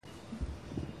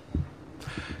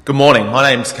Good morning.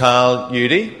 My name's Carl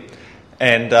Udy,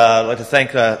 and I'd like to thank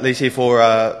Lisi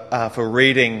for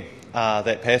reading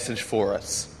that passage for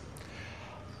us.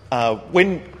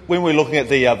 When we were looking at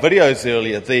the videos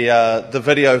earlier, the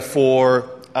video for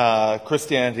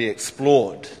Christianity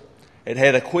Explored, it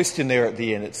had a question there at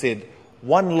the end. It said,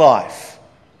 "One life,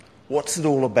 what's it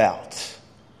all about?"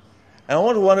 And I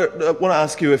want to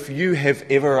ask you if you have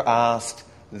ever asked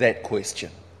that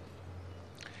question.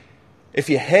 If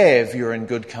you have, you're in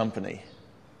good company.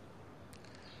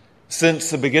 Since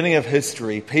the beginning of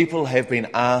history, people have been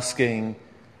asking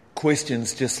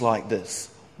questions just like this.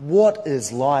 What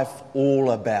is life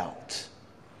all about?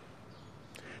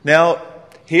 Now,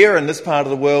 here in this part of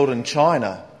the world in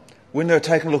China, when they're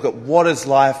taking a look at what is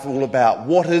life all about,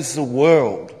 what is the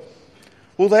world?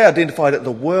 Well, they identified that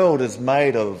the world is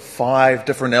made of 5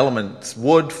 different elements: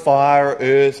 wood, fire,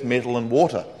 earth, metal and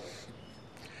water.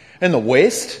 In the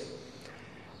West,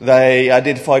 they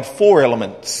identified 4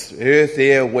 elements: earth,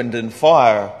 air, wind and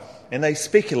fire, and they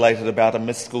speculated about a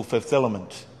mystical 5th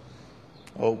element.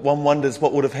 Well, one wonders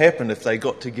what would have happened if they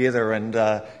got together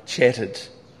and chatted.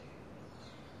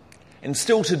 And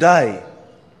still today,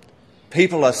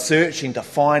 people are searching to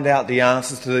find out the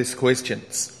answers to these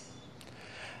questions.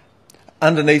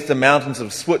 Underneath the mountains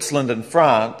of Switzerland and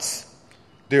France,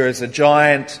 there is a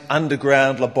giant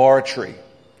underground laboratory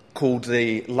called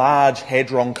the Large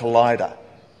Hadron Collider.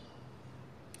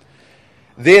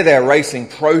 There they're racing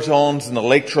protons and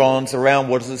electrons around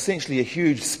what is essentially a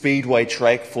huge speedway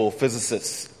track for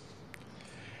physicists.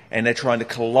 And they're trying to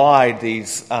collide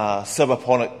these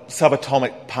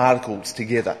subatomic particles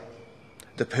together.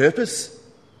 The purpose?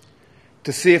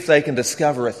 To see if they can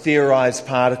discover a theorized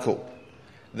particle,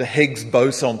 the Higgs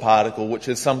boson particle, which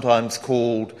is sometimes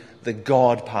called the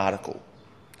God particle,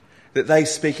 that they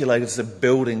speculate is the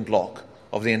building block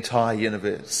of the entire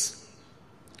universe.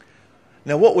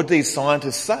 Now, what would these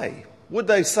scientists say? Would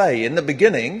they say, in the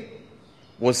beginning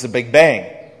was the Big Bang,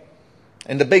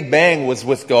 and the Big Bang was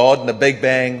with God, and the Big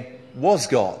Bang was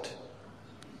God?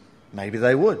 Maybe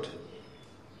they would.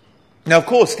 Now, of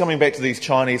course, coming back to these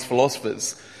Chinese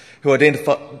philosophers, who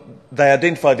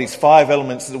identified these 5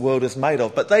 elements that the world is made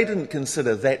of, but they didn't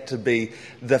consider that to be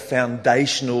the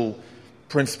foundational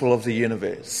principle of the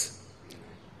universe.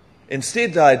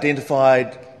 Instead, they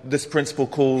identified this principle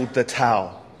called the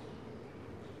Tao.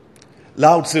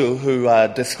 Lao Tzu, who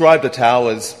described the Tao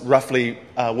as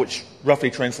which roughly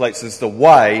translates as the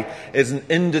way, is an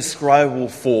indescribable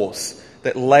force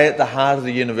that lay at the heart of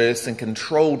the universe and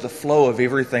controlled the flow of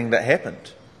everything that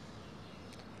happened.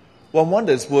 One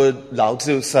wonders, would Lao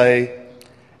Tzu say,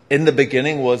 in the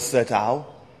beginning was the Tao,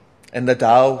 and the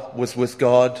Tao was with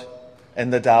God,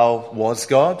 and the Tao was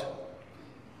God?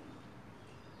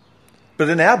 But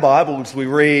in our Bibles we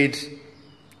read,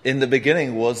 in the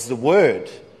beginning was the Word,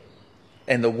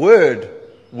 and the Word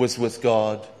was with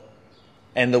God,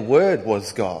 and the Word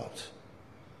was God.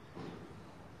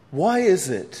 Why is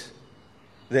it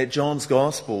that John's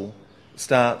Gospel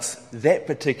starts that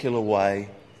particular way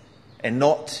and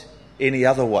not any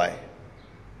other way?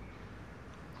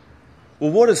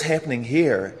 Well, what is happening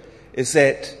here is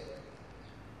that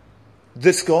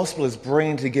this Gospel is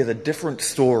bringing together different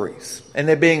stories, and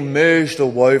they're being merged or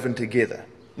woven together.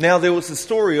 Now, there was the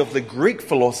story of the Greek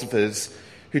philosophers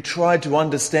who tried to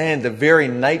understand the very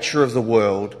nature of the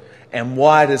world and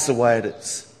why it is the way it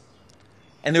is.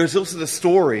 And there is also the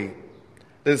story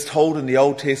that is told in the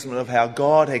Old Testament of how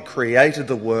God had created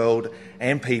the world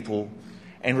and people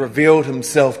and revealed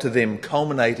himself to them,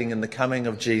 culminating in the coming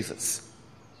of Jesus.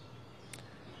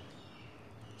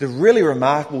 The really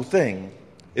remarkable thing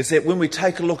is that when we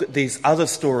take a look at these other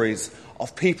stories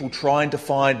of people trying to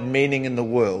find meaning in the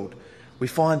world, we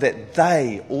find that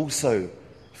they also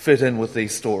fit in with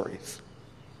these stories.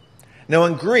 Now,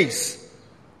 in Greece,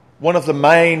 one of the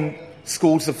main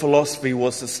schools of philosophy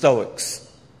was the Stoics.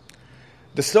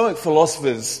 The Stoic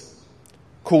philosophers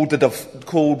called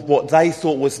what they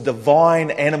thought was the divine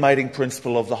animating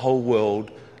principle of the whole world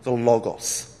the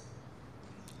Logos.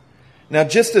 Now,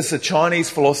 just as the Chinese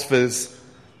philosophers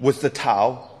with the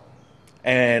Tao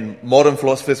and modern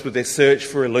philosophers with their search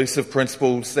for elusive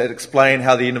principles that explain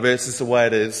how the universe is the way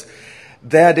it is,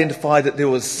 they identified that there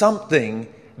was something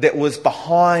that was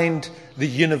behind the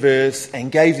universe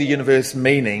and gave the universe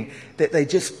meaning that they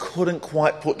just couldn't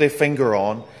quite put their finger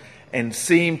on, and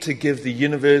seemed to give the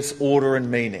universe order and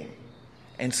meaning.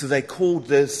 And so they called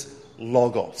this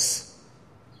Logos.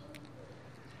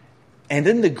 And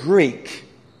in the Greek,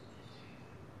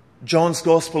 John's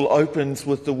Gospel opens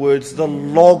with the words, the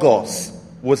Logos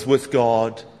was with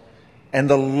God, and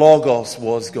the Logos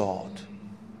was God.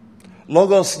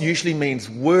 Logos usually means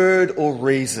word or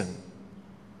reason.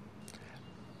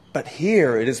 But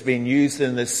here it has been used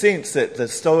in the sense that the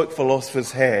Stoic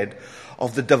philosophers had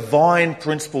of the divine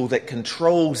principle that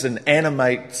controls and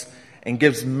animates and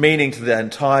gives meaning to the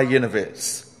entire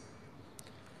universe.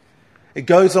 It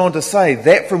goes on to say,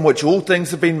 that from which all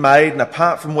things have been made and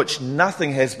apart from which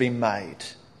nothing has been made.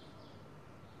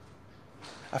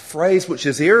 A phrase which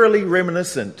is eerily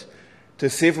reminiscent to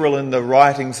several in the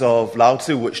writings of Lao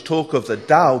Tzu, which talk of the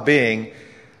Tao being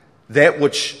that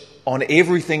which on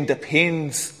everything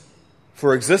depends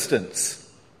for existence.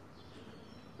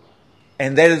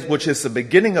 And that is which is the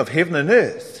beginning of heaven and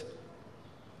earth.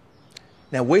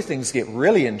 Now, where things get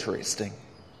really interesting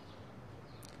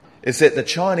is that the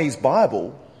Chinese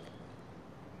Bible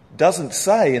doesn't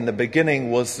say in the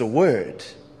beginning was the Word.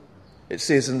 It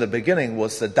says in the beginning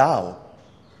was the Tao.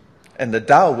 And the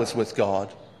Tao was with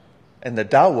God. And the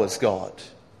Tao was God.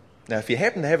 Now, if you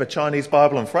happen to have a Chinese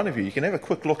Bible in front of you, you can have a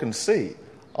quick look and see.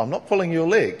 I'm not pulling your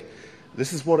leg.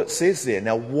 This is what it says there.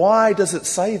 Now, why does it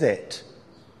say that?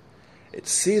 It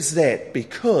says that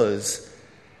because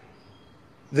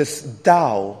this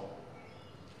Tao,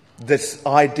 this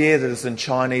idea that is in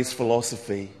Chinese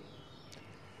philosophy,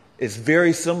 is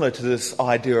very similar to this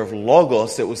idea of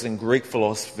logos that was in Greek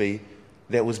philosophy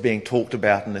that was being talked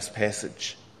about in this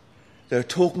passage. They're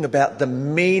talking about the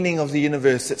meaning of the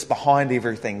universe that's behind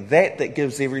everything, that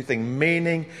gives everything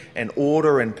meaning and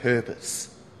order and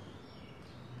purpose.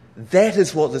 That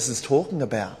is what this is talking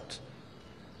about.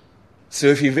 So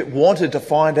if you've wanted to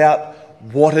find out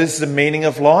what is the meaning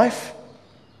of life,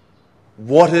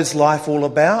 what is life all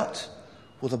about?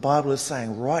 Well, the Bible is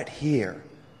saying right here,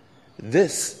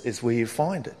 this is where you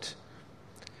find it.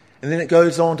 And then it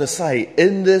goes on to say,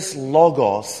 in this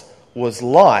logos was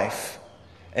life,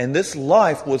 and this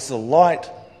life was the light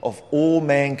of all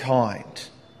mankind.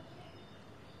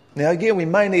 Now again, we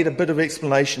may need a bit of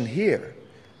explanation here.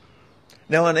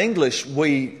 Now in English,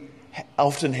 we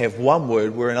often have one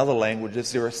word, where in other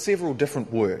languages there are several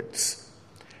different words.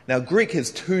 Now Greek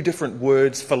has two different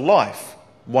words for life.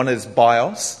 One is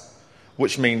bios,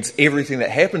 which means everything that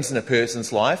happens in a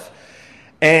person's life.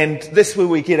 And this is where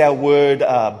we get our words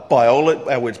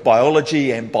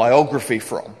biology and biography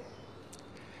from.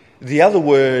 The other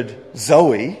word,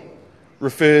 zoe,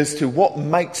 refers to what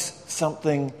makes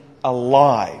something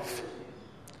alive.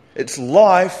 It's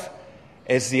life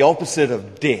as the opposite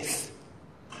of death.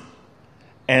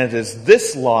 And it is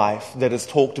this life that is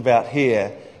talked about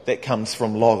here that comes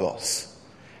from logos.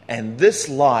 And this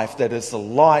life that is the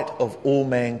light of all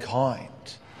mankind.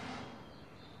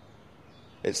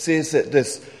 It says that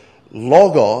this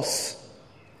logos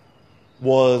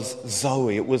was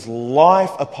Zoe. It was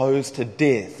life opposed to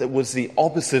death. It was the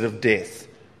opposite of death.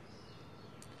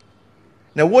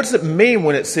 Now, what does it mean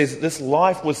when it says that this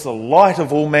life was the light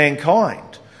of all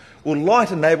mankind? Well,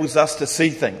 light enables us to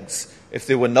see things. If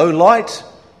there were no light,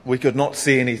 we could not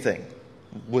see anything.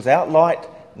 Without light,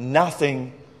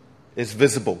 nothing is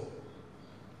visible.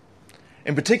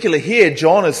 In particular here,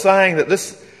 John is saying that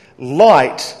this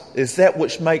light is that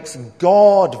which makes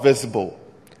God visible.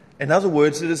 In other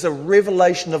words, it is a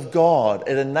revelation of God.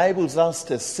 It enables us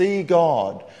to see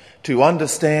God, to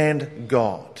understand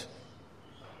God.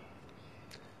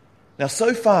 Now,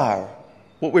 so far,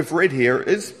 what we've read here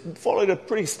is followed a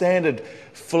pretty standard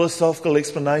philosophical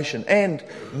explanation, and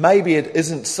maybe it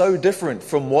isn't so different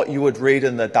from what you would read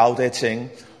in the Tao Te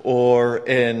Ching or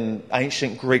in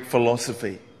ancient Greek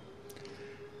philosophy.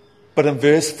 But in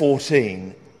verse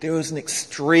 14, there is an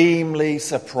extremely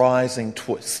surprising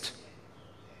twist.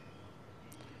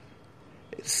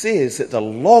 It says that the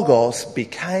Logos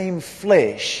became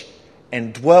flesh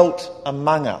and dwelt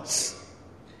among us.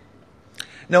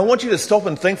 Now I want you to stop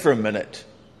and think for a minute,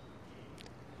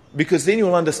 because then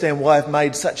you'll understand why I've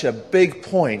made such a big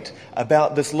point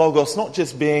about this Logos not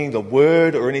just being the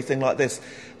word or anything like this.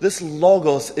 This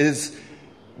Logos is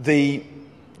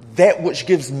that which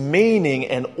gives meaning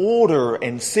and order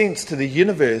and sense to the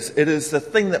universe. It is the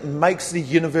thing that makes the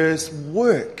universe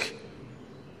work.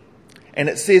 And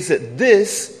it says that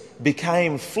this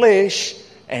became flesh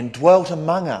and dwelt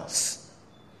among us.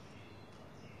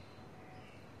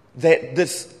 That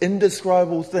this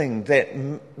indescribable thing that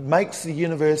makes the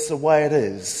universe the way it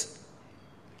is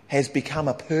has become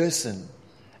a person,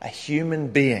 a human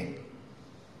being.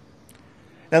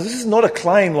 Now, this is not a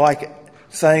claim like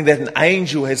saying that an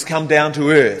angel has come down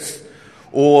to earth,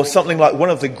 or something like one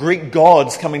of the Greek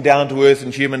gods coming down to earth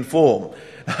in human form.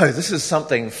 No, this is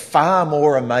something far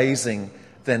more amazing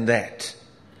than that.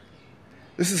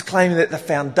 This is claiming that the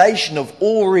foundation of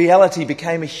all reality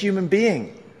became a human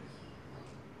being.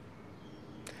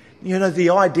 You know,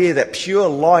 the idea that pure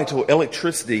light or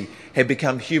electricity had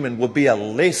become human would be a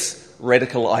less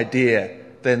radical idea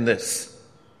than this.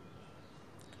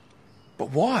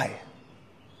 But why?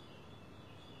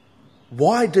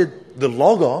 Why did the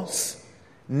Logos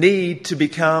need to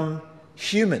become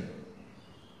human?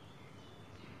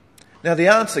 Now the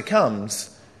answer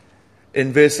comes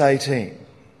in verse 18.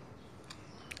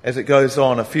 As it goes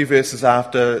on, a few verses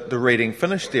after the reading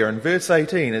finished there, in verse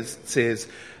 18 it says,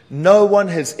 "No one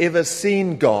has ever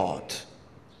seen God,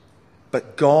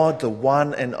 but God, the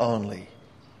one and only,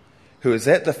 who is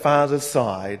at the Father's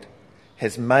side,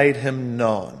 has made him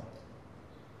known."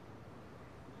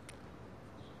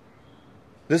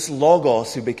 This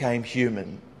Logos who became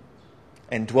human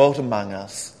and dwelt among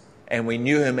us, and we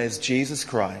knew him as Jesus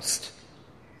Christ,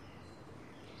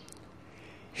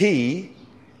 he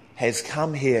has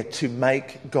come here to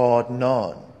make God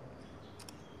known,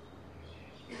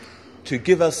 to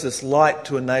give us this light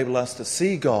to enable us to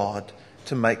see God,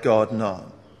 to make God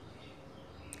known.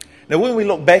 Now, when we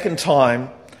look back in time,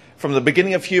 from the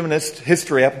beginning of human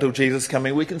history up until Jesus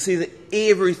coming, we can see that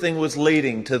everything was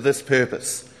leading to this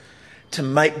purpose, to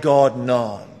make God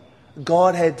known.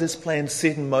 God had this plan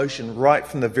set in motion right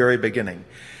from the very beginning.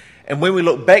 And when we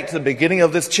look back to the beginning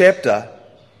of this chapter,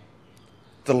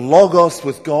 the Logos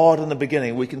with God in the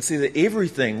beginning, we can see that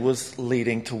everything was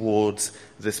leading towards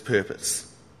this purpose.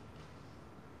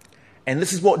 And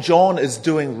this is what John is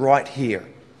doing right here.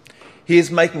 He is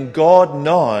making God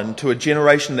known to a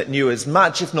generation that knew as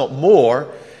much, if not more,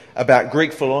 about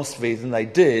Greek philosophy than they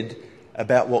did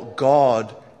about what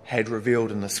God had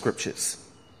revealed in the Scriptures.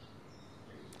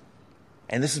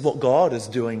 And this is what God is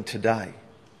doing today.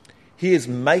 He is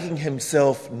making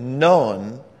himself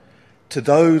known to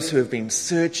those who have been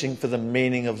searching for the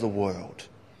meaning of the world.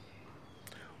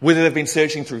 Whether they've been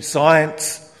searching through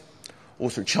science, or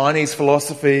through Chinese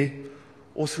philosophy,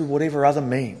 or through whatever other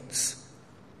means.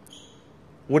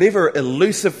 Whatever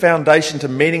elusive foundation to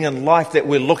meaning in life that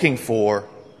we're looking for,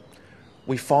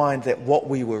 we find that what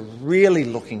we were really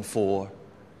looking for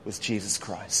was Jesus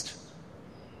Christ.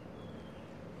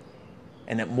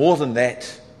 And that more than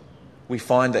that, we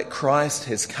find that Christ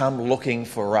has come looking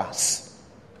for us.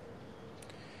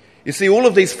 You see, all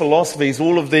of these philosophies,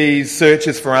 all of these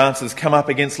searches for answers come up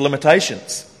against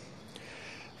limitations.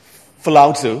 For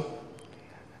Lao Tzu,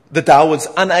 the Tao was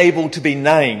unable to be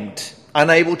named,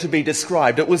 unable to be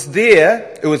described. It was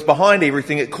there, it was behind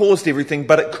everything, it caused everything,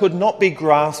 but it could not be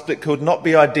grasped, it could not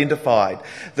be identified.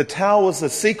 The Tao was the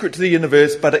secret to the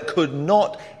universe, but it could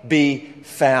not be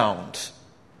found.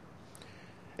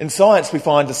 In science, we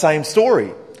find the same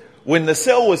story. When the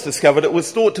cell was discovered, it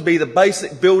was thought to be the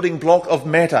basic building block of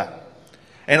matter.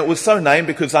 And it was so named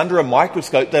because under a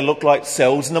microscope they looked like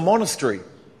cells in a monastery.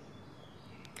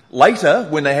 Later,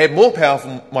 when they had more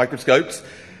powerful microscopes,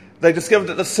 they discovered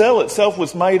that the cell itself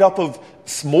was made up of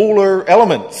smaller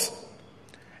elements.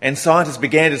 And scientists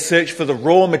began to search for the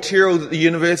raw material that the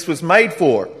universe was made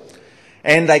for.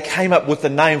 And they came up with the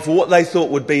name for what they thought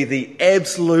would be the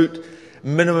absolute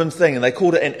minimum thing. And they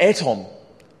called it an atom,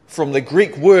 from the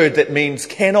Greek word that means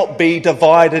cannot be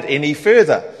divided any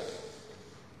further.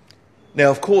 Now,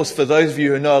 of course, for those of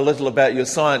you who know a little about your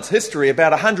science history,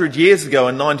 about 100 years ago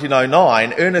in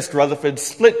 1909, Ernest Rutherford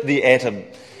split the atom.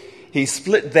 He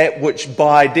split that which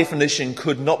by definition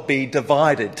could not be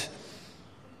divided.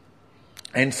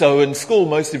 And so in school,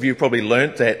 most of you probably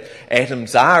learnt that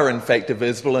atoms are in fact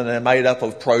divisible and they're made up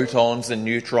of protons and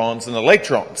neutrons and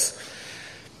electrons.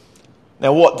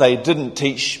 Now, what they didn't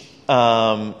teach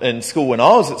in school when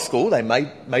I was at school, they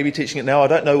may be teaching it now, I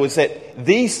don't know, was that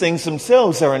these things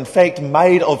themselves are in fact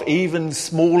made of even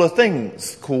smaller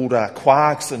things called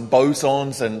quarks and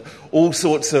bosons and all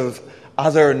sorts of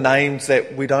other names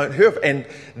that we don't hear of. And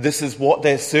this is what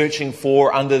they're searching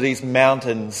for under these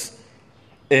mountains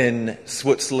in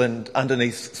Switzerland,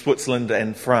 underneath Switzerland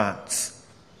and France.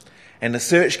 And the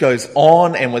search goes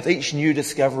on, and with each new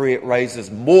discovery it raises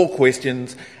more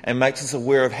questions and makes us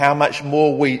aware of how much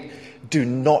more we do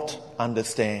not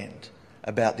understand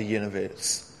about the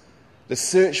universe. The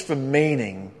search for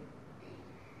meaning,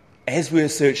 as we're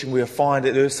searching, we'll find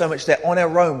that there's so much that on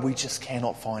our own we just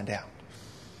cannot find out.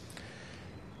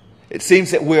 It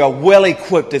seems that we are well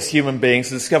equipped as human beings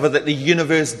to discover that the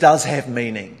universe does have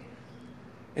meaning.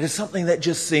 It is something that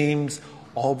just seems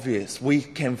obvious. We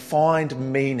can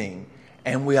find meaning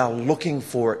and we are looking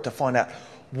for it to find out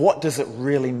what does it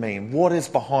really mean? What is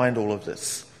behind all of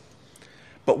this?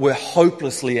 But we're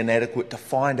hopelessly inadequate to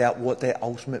find out what their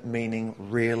ultimate meaning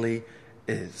really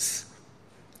is.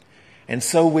 And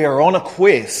so we are on a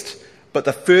quest, but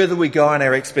the further we go on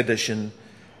our expedition,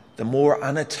 the more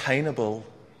unattainable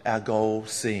our goal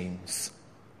seems.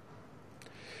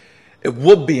 It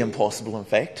would be impossible, in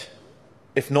fact,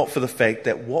 if not for the fact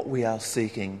that what we are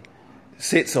seeking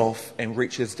sets off and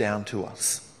reaches down to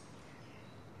us.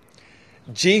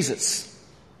 Jesus,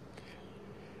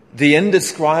 the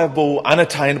indescribable,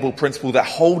 unattainable principle that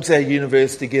holds our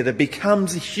universe together,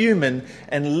 becomes a human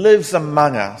and lives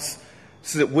among us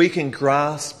so that we can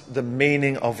grasp the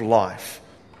meaning of life.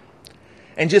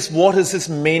 And just what is this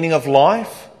meaning of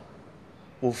life?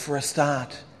 Well, for a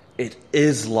start, it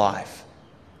is life.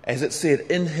 As it said,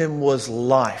 in him was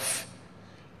life,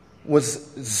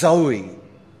 was Zoe,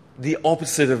 the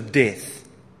opposite of death.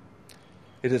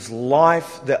 It is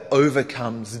life that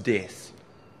overcomes death.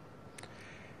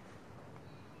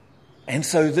 And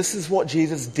so this is what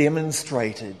Jesus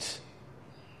demonstrated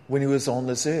when he was on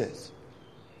this earth.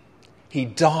 He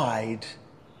died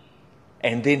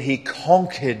and then he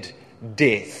conquered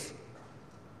death.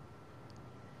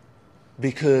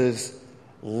 Because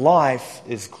life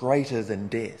is greater than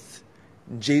death.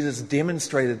 Jesus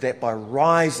demonstrated that by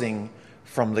rising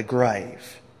from the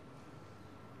grave.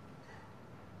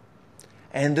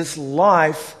 And this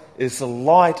life is the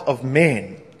light of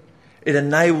men. It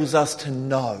enables us to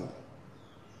know.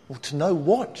 Well, to know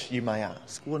what, you may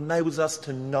ask? Well, it enables us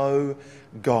to know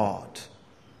God.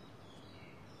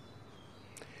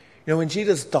 You know, when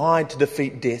Jesus died to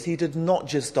defeat death, he did not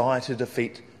just die to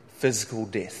defeat physical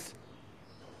death.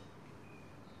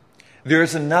 There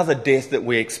is another death that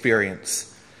we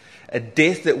experience. A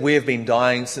death that we have been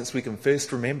dying since we can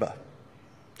first remember.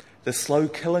 The slow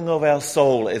killing of our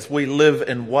soul as we live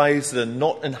in ways that are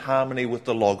not in harmony with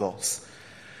the Logos,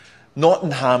 not in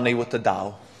harmony with the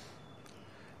Tao,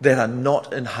 that are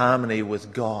not in harmony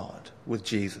with God, with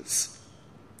Jesus.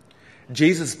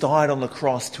 Jesus died on the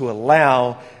cross to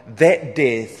allow that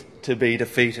death to be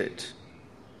defeated.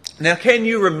 Now, can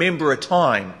you remember a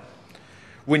time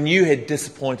when you had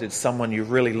disappointed someone you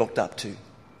really looked up to?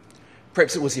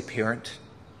 Perhaps it was your parent,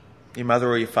 your mother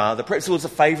or your father. Perhaps it was a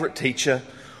favourite teacher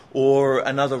or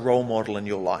another role model in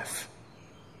your life.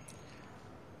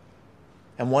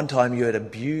 And one time you had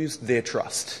abused their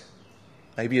trust.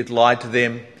 Maybe you'd lied to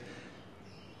them.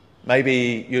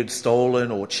 Maybe you'd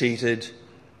stolen or cheated.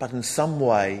 But in some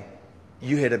way,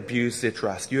 you had abused their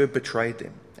trust. You had betrayed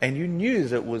them. And you knew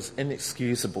that it was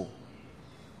inexcusable.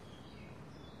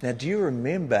 Now, do you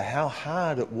remember how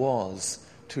hard it was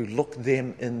to look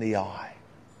them in the eye?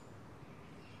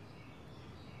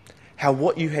 How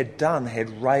what you had done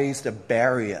had raised a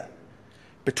barrier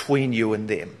between you and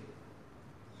them.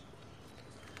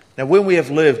 Now, when we have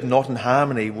lived not in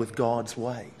harmony with God's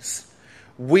ways,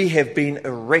 we have been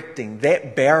erecting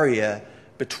that barrier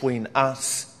between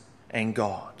us and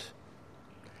God.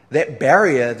 That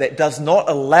barrier that does not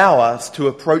allow us to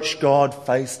approach God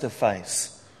face to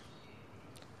face.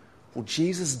 Well,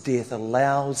 Jesus' death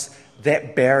allows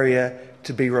that barrier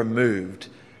to be removed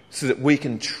so that we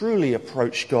can truly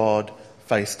approach God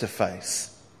face to face.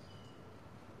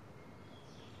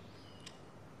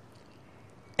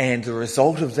 And the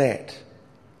result of that,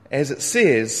 as it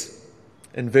says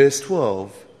in verse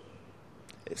 12,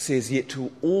 it says, "Yet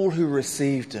to all who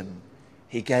received him,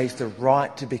 he gave the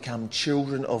right to become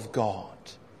children of God,"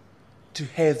 to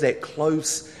have that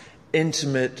close,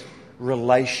 intimate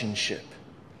relationship.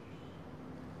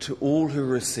 To all who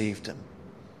received him.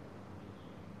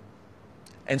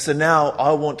 And so now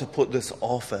I want to put this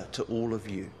offer to all of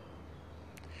you.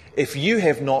 If you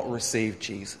have not received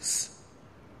Jesus,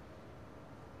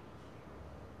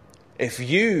 if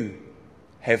you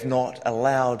have not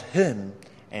allowed him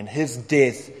and his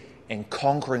death and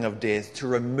conquering of death to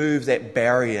remove that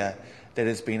barrier that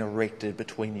has been erected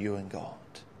between you and God,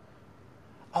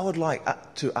 I would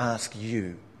like to ask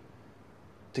you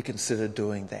to consider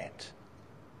doing that.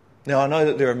 Now, I know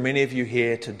that there are many of you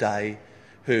here today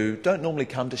who don't normally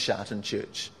come to Sharton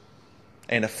Church,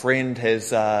 and a friend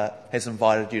has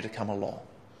invited you to come along.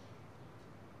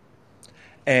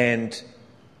 And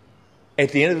at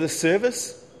the end of the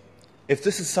service, if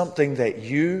this is something that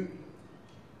you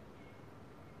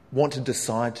want to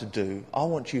decide to do, I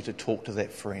want you to talk to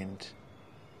that friend.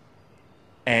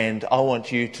 And I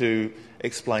want you to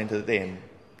explain to them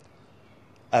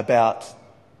about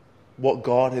what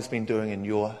God has been doing in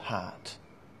your heart.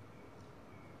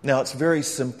 Now, it's very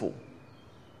simple.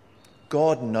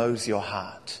 God knows your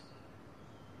heart.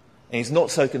 And he's not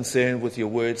so concerned with your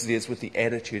words as he is with the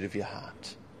attitude of your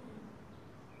heart.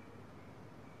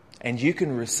 And you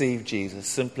can receive Jesus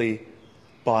simply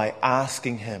by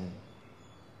asking him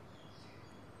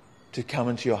to come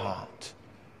into your heart,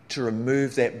 to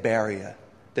remove that barrier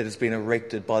that has been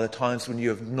erected by the times when you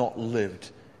have not lived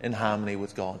in harmony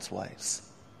with God's ways.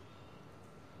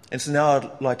 And so now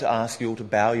I'd like to ask you all to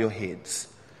bow your heads.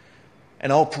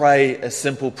 And I'll pray a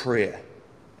simple prayer.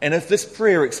 And if this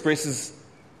prayer expresses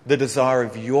the desire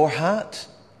of your heart,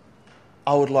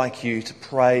 I would like you to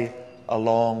pray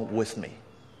along with me.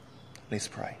 Let's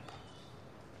pray.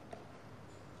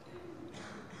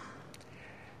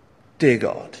 Dear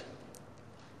God,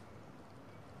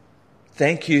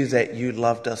 thank you that you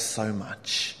loved us so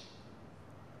much,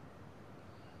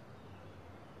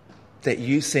 that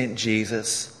you sent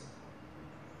Jesus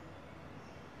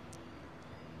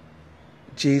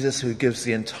who gives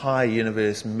the entire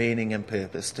universe meaning and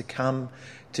purpose, to come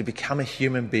to become a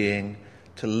human being,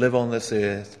 to live on this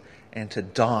earth and to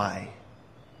die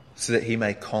so that he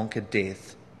may conquer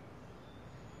death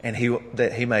and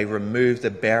that he may remove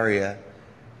the barrier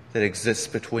that exists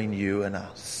between you and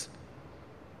us.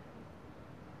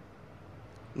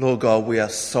 Lord God, we are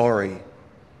sorry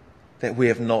that we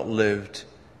have not lived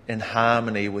in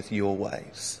harmony with your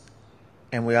ways.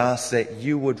 And we ask that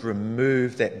you would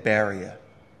remove that barrier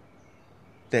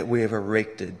that we have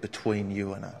erected between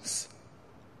you and us,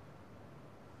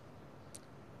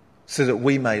 so that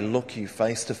we may look you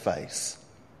face to face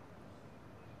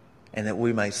and that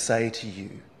we may say to you,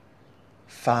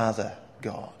 Father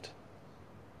God,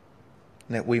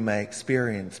 and that we may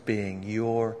experience being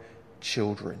your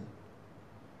children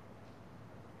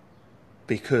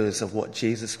because of what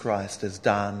Jesus Christ has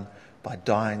done by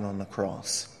dying on the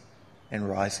cross and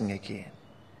rising again.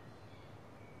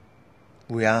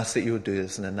 We ask that you would do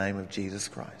this in the name of Jesus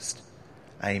Christ.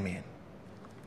 Amen.